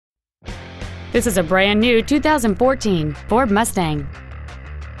This is a brand new 2014 Ford Mustang.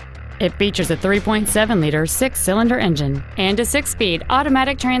 It features a 3.7-liter six-cylinder engine and a six-speed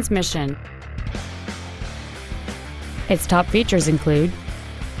automatic transmission. Its top features include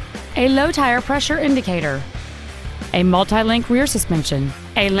a low tire pressure indicator, a multi-link rear suspension,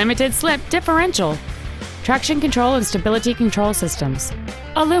 a limited slip differential, traction control and stability control systems,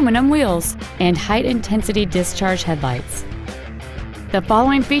 aluminum wheels, and high-intensity discharge headlights. The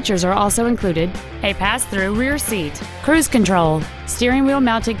following features are also included: a pass-through rear seat, cruise control, steering wheel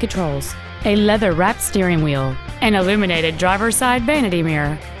mounted controls, a leather-wrapped steering wheel, an illuminated driver's side vanity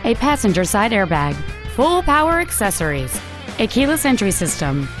mirror, a passenger side airbag, full power accessories, a keyless entry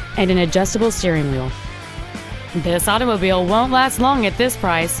system, and an adjustable steering wheel. This automobile won't last long at this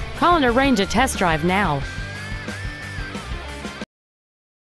price. Call and arrange a test drive now.